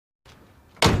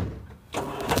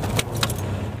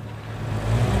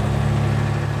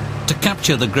To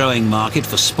capture the growing market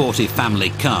for sporty family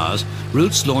cars,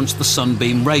 Rootes launched the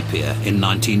Sunbeam Rapier in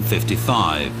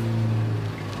 1955.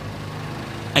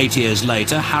 8 years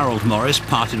later, Harold Morris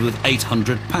parted with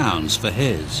 £800 for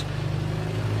his.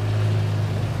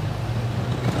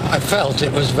 I felt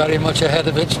it was very much ahead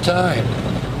of its time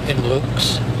in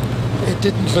looks. It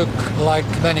didn't look like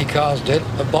many cars did,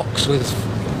 a box with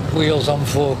wheels on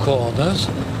four corners.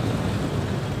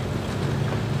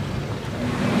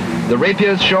 The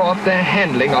Rapiers show off their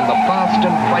handling on the fast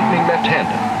and frightening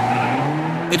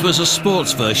left-hander. It was a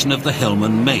sports version of the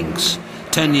Hillman Minx.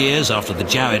 10 years after the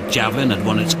Jowett Javelin had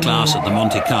won its class at the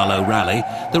Monte Carlo Rally,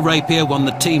 the Rapier won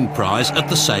the team prize at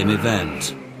the same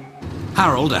event.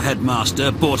 Harold, a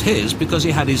headmaster, bought his because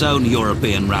he had his own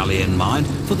European rally in mind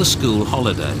for the school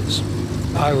holidays.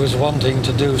 I was wanting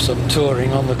to do some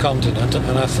touring on the continent,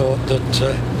 and I thought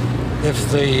that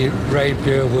if the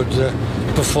Rapier would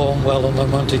perform well on the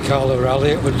Monte Carlo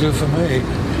Rally, it would do for me.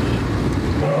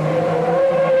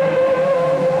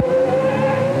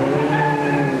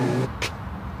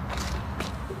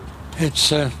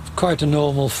 It's quite a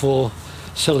normal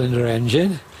four-cylinder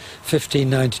engine,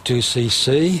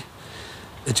 1592cc.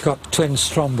 It's got twin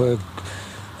Stromberg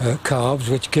carbs,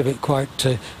 which give it quite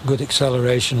good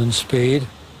acceleration and speed.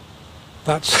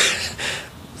 That's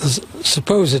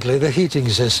supposedly the heating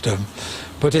system,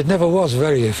 but it never was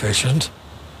very efficient.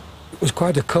 It was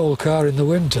quite a cold car in the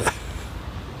winter.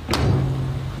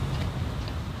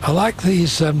 I like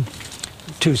these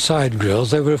two side grills.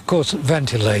 They were, of course,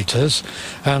 ventilators,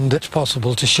 and it's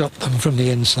possible to shut them from the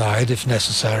inside if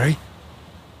necessary.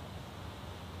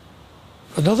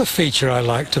 Another feature I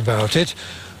liked about it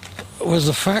was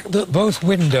the fact that both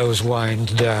windows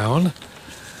wind down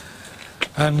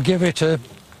and give it a,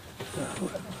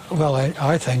 well,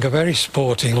 I think, a very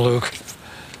sporting look.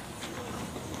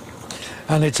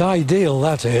 And it's ideal,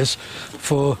 that is,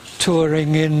 for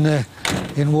touring in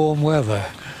warm weather.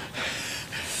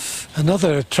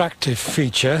 Another attractive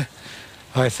feature,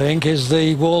 I think, is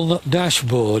the walnut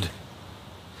dashboard.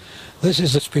 This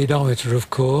is the speedometer, of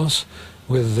course,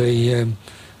 with the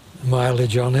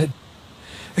mileage on it,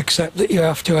 except that you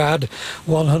have to add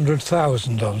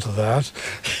 100,000 onto that.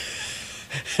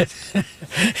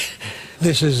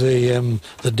 This is the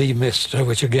demister,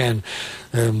 which again,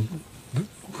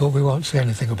 well, we won't say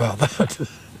anything about that.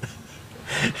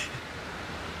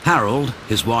 Harold,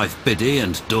 his wife Biddy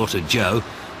and daughter Jo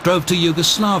drove to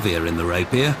Yugoslavia in the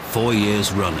Rapier 4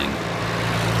 years running.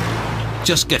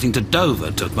 Just getting to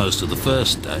Dover took most of the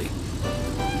first day.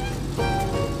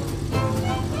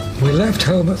 We left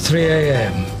home at 3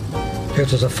 a.m.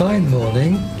 It was a fine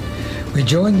morning. We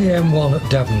joined the M1 at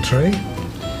Daventry,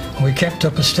 and we kept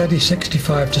up a steady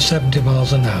 65 to 70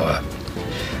 miles an hour.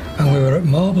 And we were at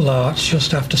Marble Arch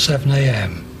just after 7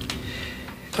 a.m.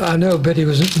 I know Biddy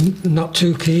was not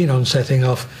too keen on setting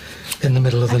off in the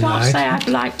middle of the night. I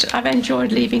can't say I've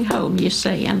enjoyed leaving home, you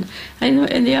see, and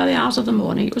in the early hours of the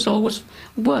morning it was always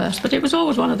worse, but it was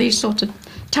always one of these sort of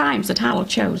times that Harold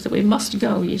chose that we must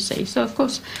go, you see, so of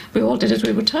course we all did as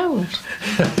we were told.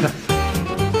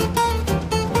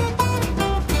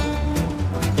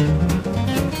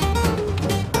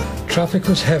 Traffic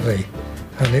was heavy,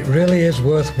 and it really is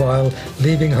worthwhile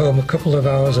leaving home a couple of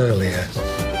hours earlier.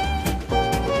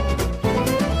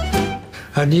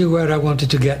 I knew where I wanted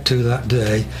to get to that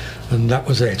day, and that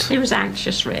was it. He was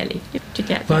anxious, really, to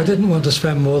get there. But I didn't want to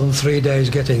spend more than 3 days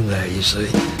getting there, you see.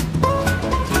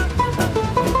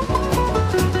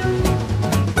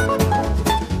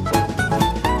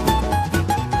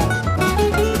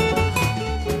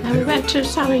 And we went to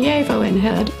Sarajevo in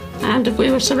Herd, and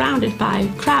we were surrounded by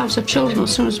crowds of children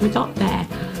as soon as we got there,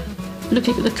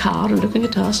 looking at the car and looking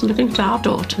at us and looking at our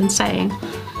daughter and saying,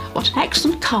 "What an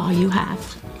excellent car you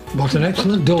have." What an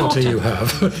excellent daughter you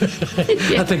have.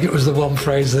 Yeah. I think it was the one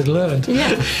phrase they'd learned.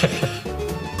 Yeah.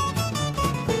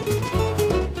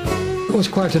 It was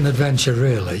quite an adventure,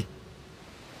 really.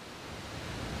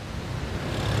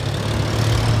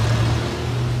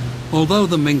 Although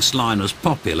the Minx line was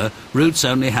popular, Rootes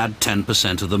only had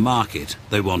 10% of the market.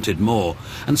 They wanted more,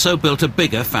 and so built a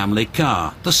bigger family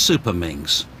car, the Super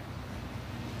Minx.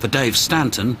 For Dave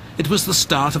Stanton, it was the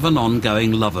start of an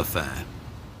ongoing love affair.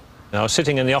 I was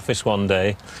sitting in the office one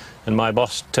day and my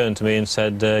boss turned to me and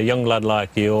said, "A young lad like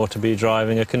you ought to be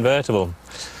driving a convertible."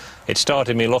 It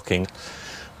started me looking.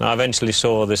 And I eventually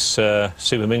saw this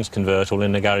Super Minx convertible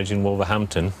in the garage in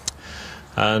Wolverhampton,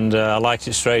 and I liked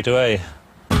it straight away.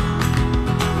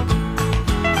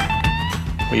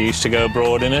 We used to go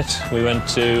abroad in it. We went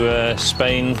to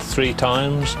Spain 3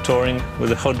 times, touring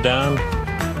with the hood down.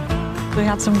 We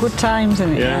had some good times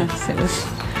in it, Yeah. yes. It was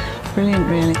brilliant,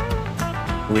 really.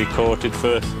 We courted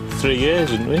for 3 years,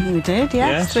 didn't we? We did,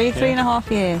 yes. Yes, three and a half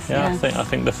years. Yeah, yes. I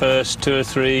think the first 2 or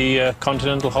 3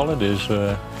 continental holidays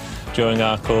were during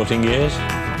our courting years.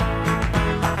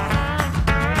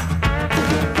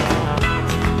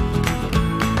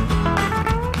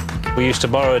 We used to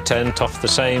borrow a tent off the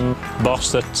same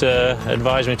boss that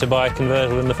advised me to buy a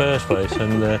convertible in the first place,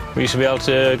 and we used to be able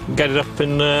to get it up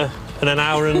in an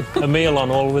hour and a meal on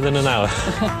all within an hour.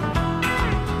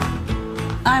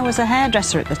 I was a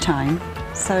hairdresser at the time,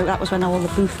 so that was when all the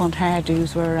bouffant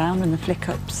hairdos were around and the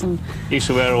flick-ups. And You used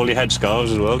to wear all your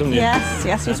headscarves as well, didn't you? yes,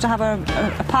 yes, we used to have a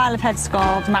pile of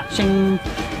headscarves matching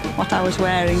what I was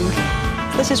wearing.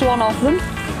 This is one of them,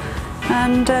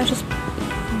 and just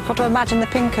got to imagine the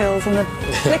pin curls and the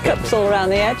flick-ups all around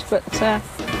the edge, but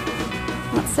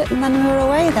that's it, and then we were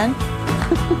away then.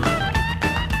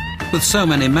 With so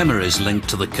many memories linked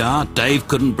to the car, Dave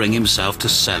couldn't bring himself to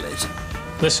sell it.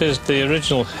 This is the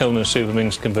original Hillman Super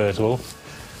Minx convertible.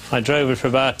 I drove it for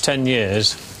about 10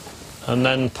 years and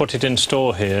then put it in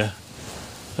store here,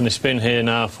 and it's been here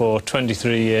now for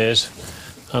 23 years,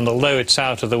 and although it's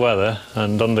out of the weather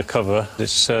and under cover,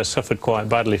 it's suffered quite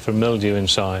badly from mildew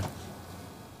inside.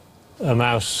 A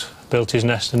mouse built his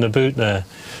nest in the boot there,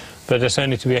 but it's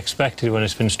only to be expected when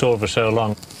it's been stored for so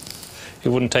long. It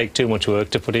wouldn't take too much work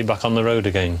to put it back on the road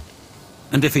again.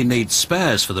 And if he needs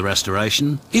spares for the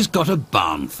restoration, he's got a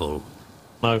barn full.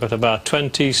 I've got about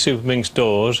 20 Super Minx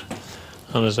doors,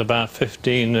 and there's about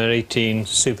 15 or 18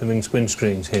 Super Minx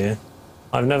windscreens here.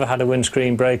 I've never had a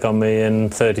windscreen break on me in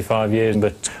 35 years,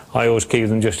 but I always keep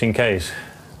them just in case.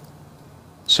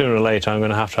 Sooner or later I'm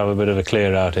going to have a bit of a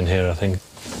clear out in here, I think.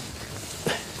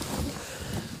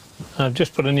 I've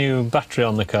just put a new battery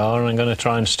on the car and I'm going to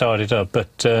try and start it up, but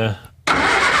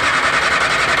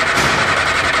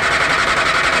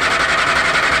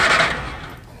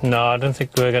no, I don't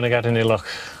think we're going to get any luck.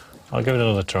 I'll give it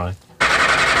another try.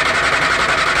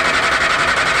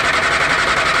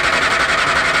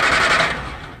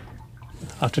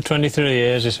 After 23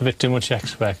 years, it's a bit too much to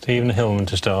expect, even a Hillman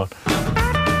to start.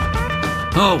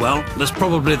 Oh well, there's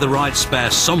probably the right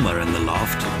spare somewhere in the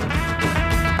loft.